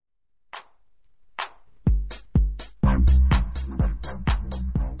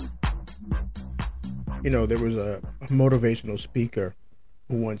There was a motivational speaker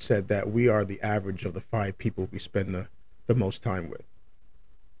who once said that we are the average of the five people we spend the most time with.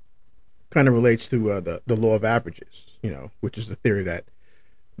 Kind of relates to the law of averages, which is the theory that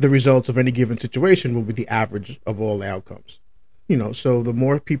the results of any given situation will be the average of all outcomes. So the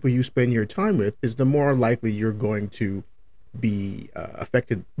more people you spend your time with is the more likely you're going to be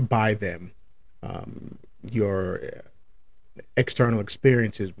affected by them. Your external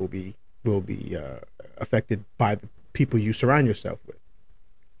experiences will be affected by the people you surround yourself with.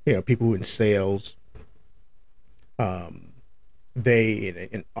 People in sales, um,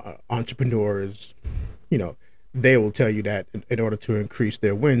 entrepreneurs. You know, they will tell you that in order to increase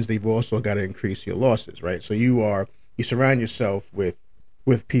their wins, they've also got to increase your losses, right? So you surround yourself with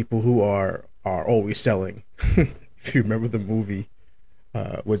people who are always selling. If you remember the movie,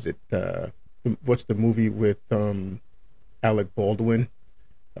 was it what's the movie with Alec Baldwin?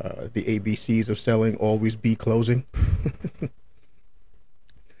 The ABCs of selling, always be closing.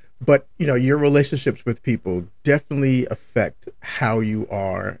 But your relationships with people definitely affect how you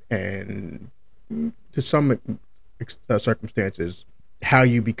are, and to some circumstances, how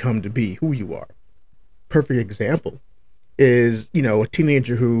you become to be who you are. Perfect example is a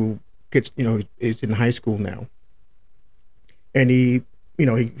teenager who gets is in high school now, and he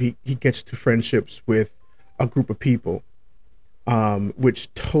gets to friendships with a group of people,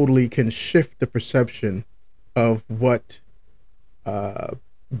 which totally can shift the perception of what uh,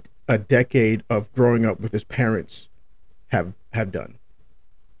 a decade of growing up with his parents have done.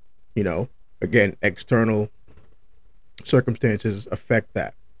 Again, external circumstances affect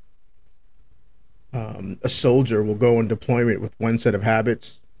that. A soldier will go on deployment with one set of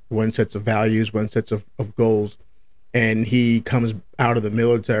habits, one sets of values, one sets of goals, and he comes out of the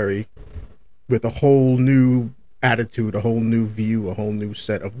military with a whole new attitude, a whole new view, a whole new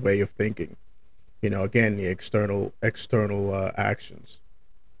set of way of thinking. Again, the external actions.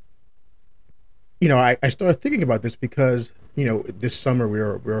 I started thinking about this because this summer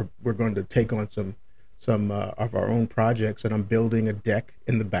we're going to take on some of our own projects, and I'm building a deck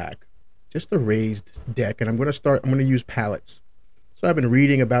in the back, just a raised deck, and I'm going to use pallets. So I've been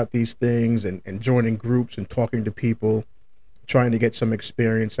reading about these things and joining groups and talking to people, trying to get some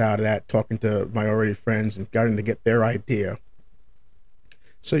experience out of that, talking to my already friends and getting to get their idea.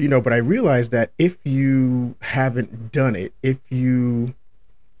 So but I realized that if you haven't done it, if you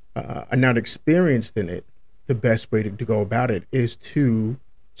are not experienced in it, the best way to go about it is to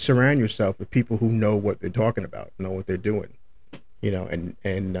surround yourself with people who know what they're talking about, know what they're doing,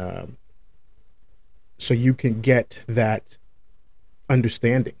 and so you can get that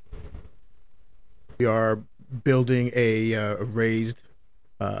understanding. We are building a raised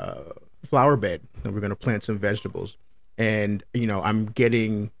uh, flower bed, and we're going to plant some vegetables. And I've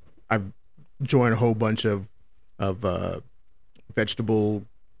joined a whole bunch of vegetable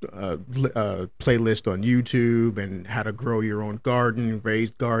playlist on YouTube, and how to grow your own garden,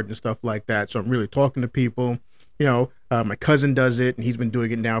 raised garden, stuff like that. So I'm really talking to people. My cousin does it, and he's been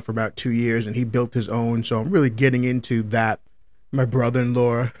doing it now for about 2 years, and he built his own. So I'm really getting into that. My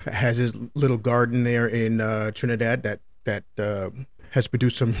brother-in-law has his little garden there in Trinidad that has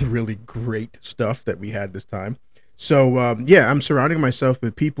produced some really great stuff that we had this time. So yeah, I'm surrounding myself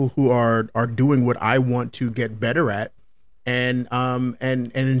with people who are doing what I want to get better at, and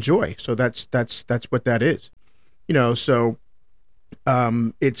enjoy. So that's what that is. So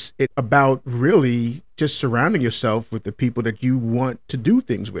it's about really just surrounding yourself with the people that you want to do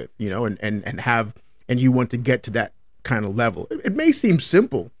things with, and you want to get to that kind of level. It may seem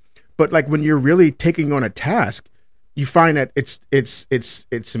simple, but like when you're really taking on a task, you find that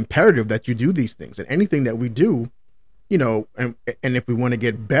it's imperative that you do these things. And anything that we do, and if we want to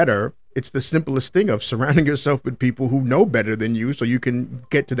get better, it's the simplest thing of surrounding yourself with people who know better than you, so you can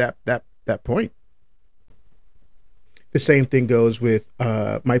get to that point. The same thing goes with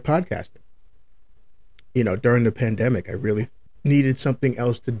my podcasting. During the pandemic, I really needed something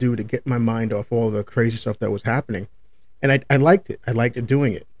else to do to get my mind off all the crazy stuff that was happening, and I liked it. I liked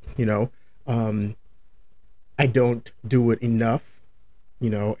doing it. Um, I don't do it enough.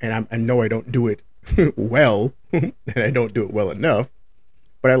 And I know I don't do it well, and I don't do it well enough.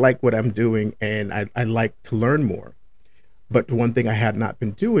 But I like what I'm doing, and I like to learn more. But the one thing I have not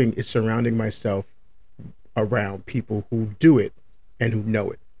been doing is surrounding myself around people who do it and who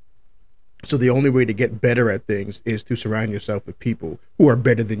know it. So the only way to get better at things is to surround yourself with people who are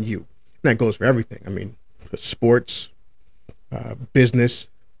better than you. And that goes for everything. I mean, sports, business,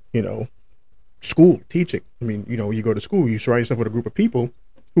 you know, school, teaching. I mean, you go to school, you surround yourself with a group of people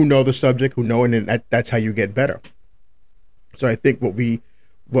who know the subject, who know, and then that's how you get better. So I think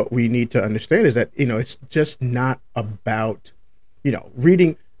what we need to understand is that, it's just not about,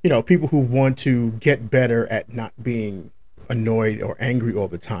 reading, people who want to get better at not being annoyed or angry all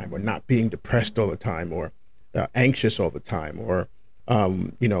the time, or not being depressed all the time, or anxious all the time, or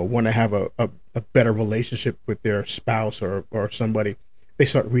want to have a better relationship with their spouse or somebody. They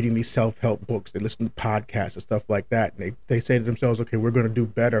start reading these self-help books, they listen to podcasts and stuff like that, and they say to themselves, okay, we're going to do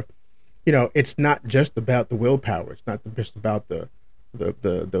better. It's not just about the willpower. It's not just about the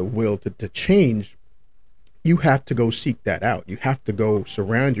will to change. You have to go seek that out. You have to go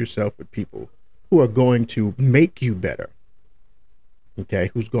surround yourself with people who are going to make you better.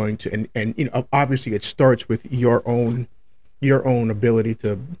 Okay, who's going to, and obviously it starts with your own ability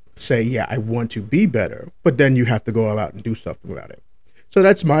to say, yeah, I want to be better, but then you have to go out and do something about it. So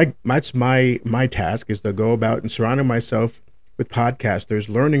that's my task, is to go about and surrounding myself with podcasters,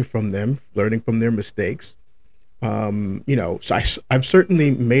 learning from them, learning from their mistakes. So I've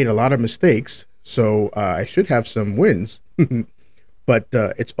certainly made a lot of mistakes, so I should have some wins. But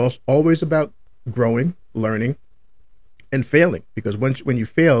it's also always about growing, learning, and failing, because when you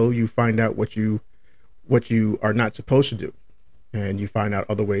fail, you find out what you are not supposed to do, and you find out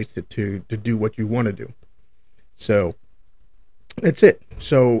other ways to do what you want to do. So that's it.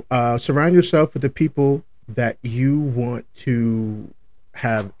 So surround yourself with the people that you want to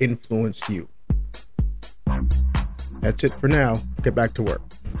have influence you. That's it for now. Get back to work.